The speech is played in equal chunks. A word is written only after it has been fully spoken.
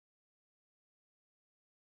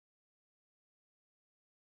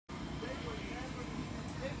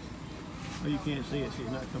Oh, you can't see it, she's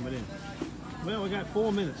not coming in. Well, we got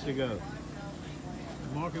 4 minutes to go.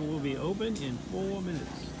 The market will be open in 4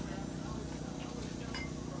 minutes.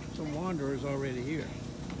 Some wanderers already here,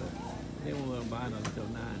 but they won't let them buy nothing until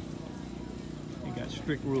 9. They got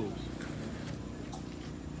strict rules.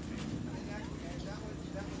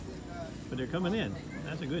 But they're coming in.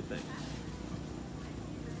 That's a good thing.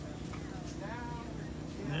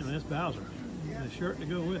 Man, that's Bowser. The shirt to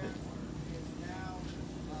go with it.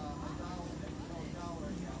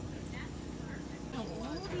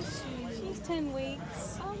 She's 10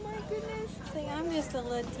 weeks. Oh my goodness. See, I'm just a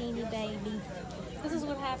little teeny baby. This is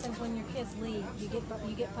what happens when your kids leave. You get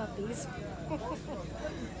puppies.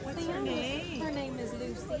 What's her name? Her name is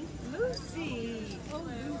Lucy. Lucy. Oh,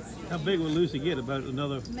 Lucy. How big will Lucy get? About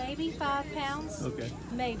another? Maybe 5 pounds. Okay.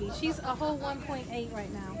 Maybe. She's a whole 1.8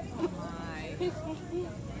 right now. Oh my.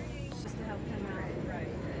 Just to help him out. Right.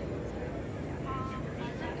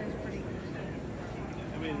 That's pretty good.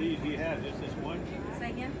 How many of these do you have? Just this one? Say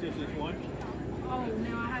again? Just this one? Oh,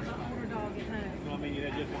 no, I have an older dog at home. No, I mean you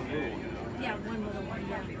had just one little one. Yeah, one little one,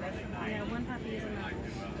 yeah. Yeah, one puppy is enough.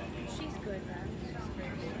 She's good, though.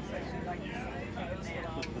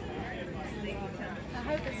 I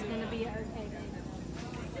hope it's going to be okay. I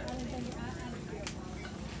didn't think I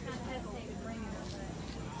hesitated bringing her,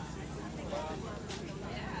 but I think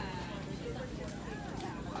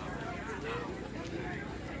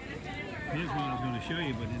Here's one I was going to show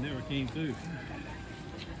you, but it never came through.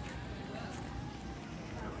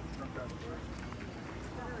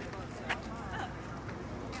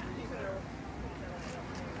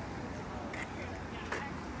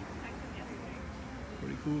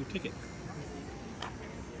 Pretty cool ticket.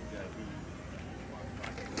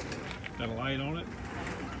 Got a light on it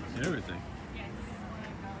and everything.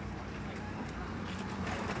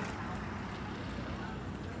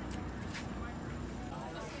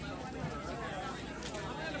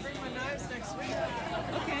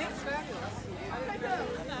 Okay, it's fabulous.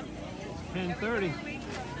 10:30.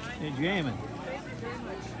 They're jamming.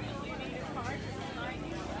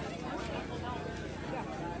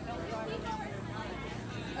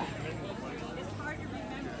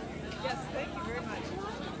 Yes, thank you very much.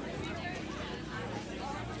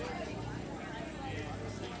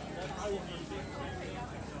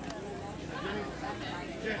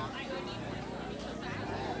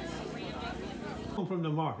 From the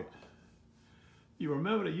market. You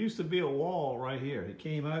remember there used to be a wall right here. It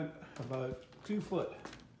came out about 2 foot.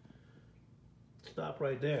 Stop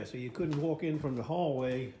right there. So you couldn't walk in from the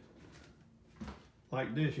hallway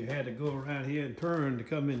like this. You had to go around here and turn to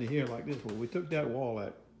come into here like this. Well, we took that wall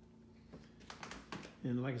out.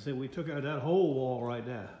 And like I said, we took out that whole wall right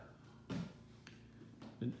there.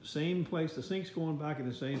 The same place, the sink's going back in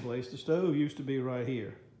the same place. The stove used to be right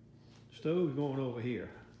here. The stove's going over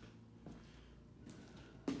here.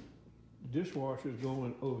 Dishwasher's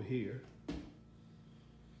going over here.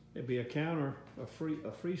 There'd be a counter, a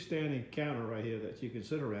freestanding counter right here that you can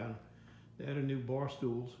sit around. They had a new bar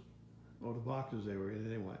stools, or the boxes they were in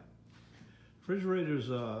anyway. Refrigerator's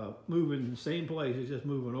moving the same place, it's just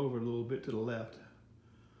moving over a little bit to the left.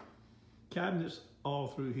 Cabinets all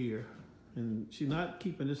through here, and she's not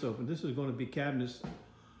keeping this open. This is going to be cabinets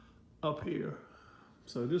up here.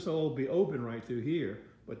 So this will all be open right through here,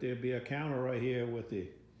 but there'll be a counter right here with the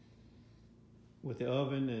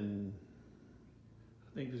oven, and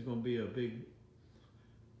I think there's going to be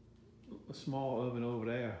a small oven over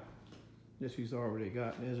there. This she's already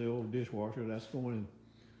got. There's the old dishwasher. That's going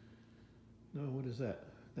in. No, what is that?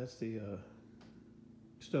 That's the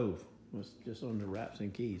stove. It's just on the wraps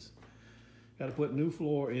and keys. Got to put new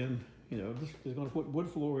floor in. You know, they're going to put wood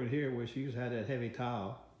floor in here where she used to have that heavy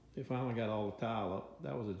tile. They finally got all the tile up.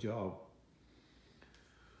 That was a job.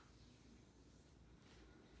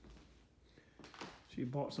 She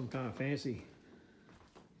bought some kind of fancy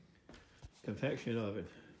confection oven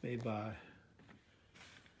made by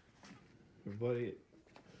her buddy at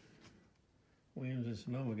Williams and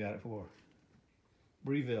Sonoma. Got it for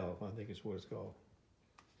Breville, I think it's what it's called.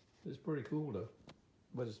 It's pretty cool though,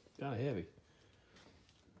 but it's kind of heavy.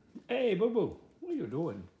 Hey, Boo Boo, what are you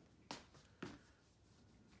doing?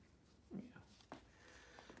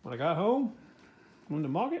 When I got home from the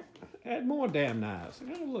market, I had more damn knives. I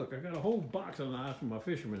gotta look, I got a whole box of knives from my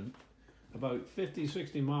fisherman about 50,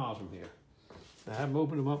 60 miles from here. I haven't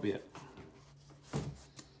opened them up yet.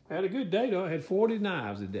 I had a good day though. I had 40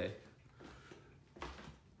 knives a day.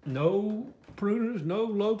 No pruners, no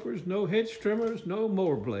lopers, no hitch trimmers, no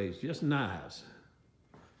mower blades, just knives.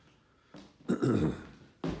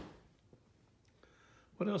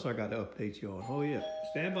 What else I got to update you on? Oh yeah,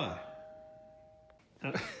 stand by.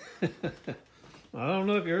 I don't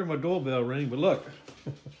know if you heard my doorbell ring, but look,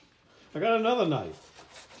 I got another knife.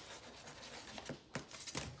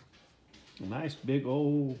 A nice big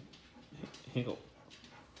old Hinkle.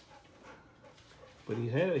 But he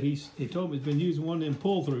told me he's been using one of them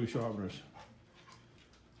pull-through sharpeners.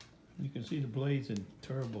 You can see the blade's in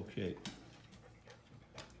terrible shape.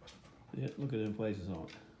 Yeah, look at them places on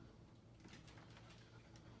it.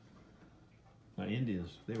 My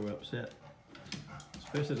Indians, they were upset.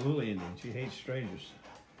 Especially the little Indian. She hates strangers.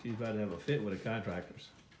 She's about to have a fit with the contractors.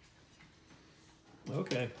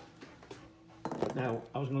 Okay. Now,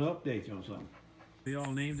 I was going to update you on something. We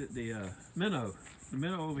all named it the minnow. The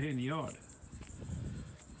minnow over here in the yard.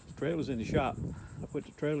 The trailer's in the shop. I put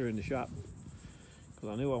the trailer in the shop because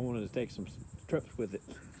I knew I wanted to take some trips with it.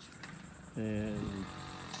 And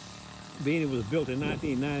being it was built in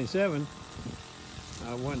 1997,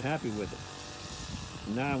 I wasn't happy with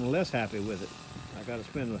it. Now I'm less happy with it. I got to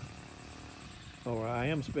spend, or I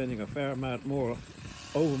am spending a fair amount more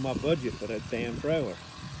over my budget for that damn trailer.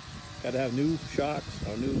 Got to have new shocks,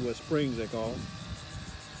 or new springs they call them.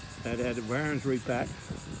 I had to have the bearings repacked.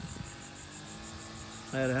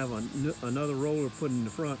 I had to have another roller put in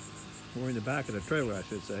the front, or in the back of the trailer, I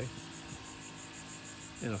should say,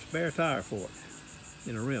 and a spare tire for it,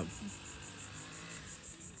 and a rim.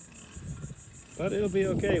 But it'll be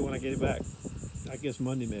okay when I get it back. I guess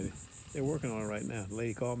Monday maybe. They're working on it right now. The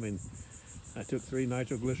lady called me and I took 3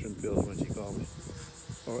 nitroglycerin pills when she called me.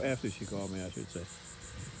 Or after she called me, I should say.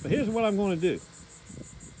 But here's what I'm going to do.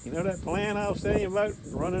 You know that plan I was telling you about,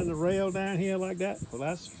 running the rail down here like that? Well,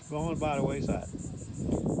 that's gone by the wayside.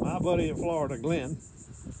 My buddy in Florida, Glenn,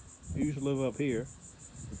 who used to live up here,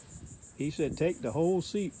 he said take the whole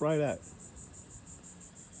seat right out.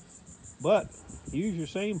 But use your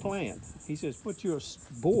same plan. He says put your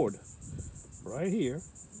board right here,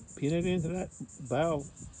 pin it into that valve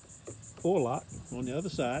forelock on the other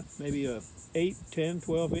side, maybe a 8, 10,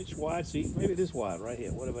 12 inch wide seat, maybe this wide right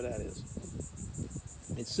here, whatever that is.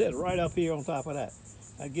 It's set right up here on top of that.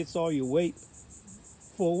 That gets all your weight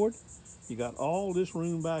forward. You got all this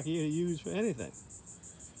room back here to use for anything.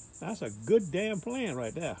 That's a good damn plan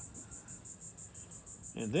right there.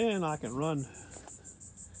 And then I can run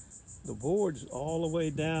the boards all the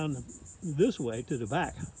way down this way to the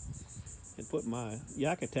back and put my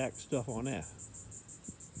yak attack stuff on there.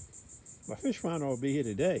 My fish finder will be here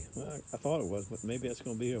today. Well, I thought it was, but maybe it's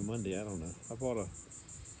going to be here Monday. I don't know. I bought a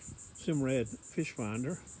Simrad fish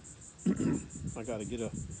finder. I got to get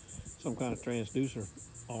some kind of transducer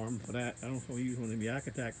arm for that. I don't know if I'll use one of them yak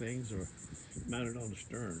attack things or mount it on the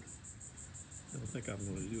stern. I don't think I'm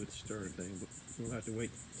going to do it the stern thing, but we'll have to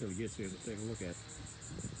wait until he gets here to take a look at it.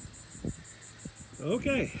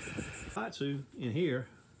 Okay, Hatsu in here.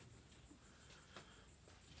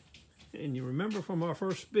 And you remember from our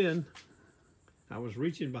first spin, I was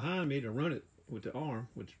reaching behind me to run it with the arm,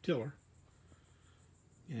 with the tiller.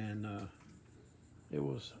 And it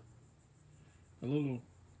was a little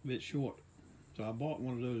bit short. So I bought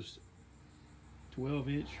one of those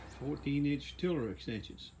 12-inch, 14-inch tiller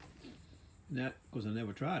extensions. And that, because I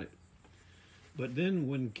never tried it. But then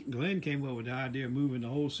when Glenn came up with the idea of moving the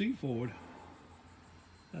whole seat forward,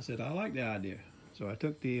 I said, I like the idea. So I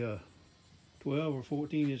took the 12 or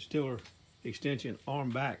 14-inch tiller extension arm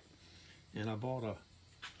back, and I bought a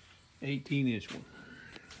 18-inch one.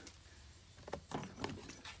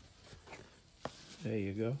 There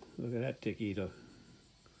you go. Look at that tick eater.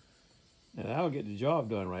 And that'll get the job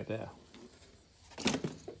done right there.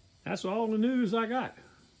 That's all the news I got.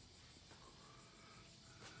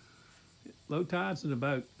 Low tide's in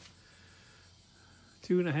about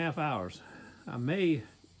 2.5 hours. I may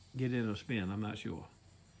get in a spin, I'm not sure.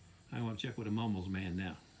 I'm gonna check with the Mumbles man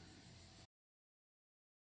now.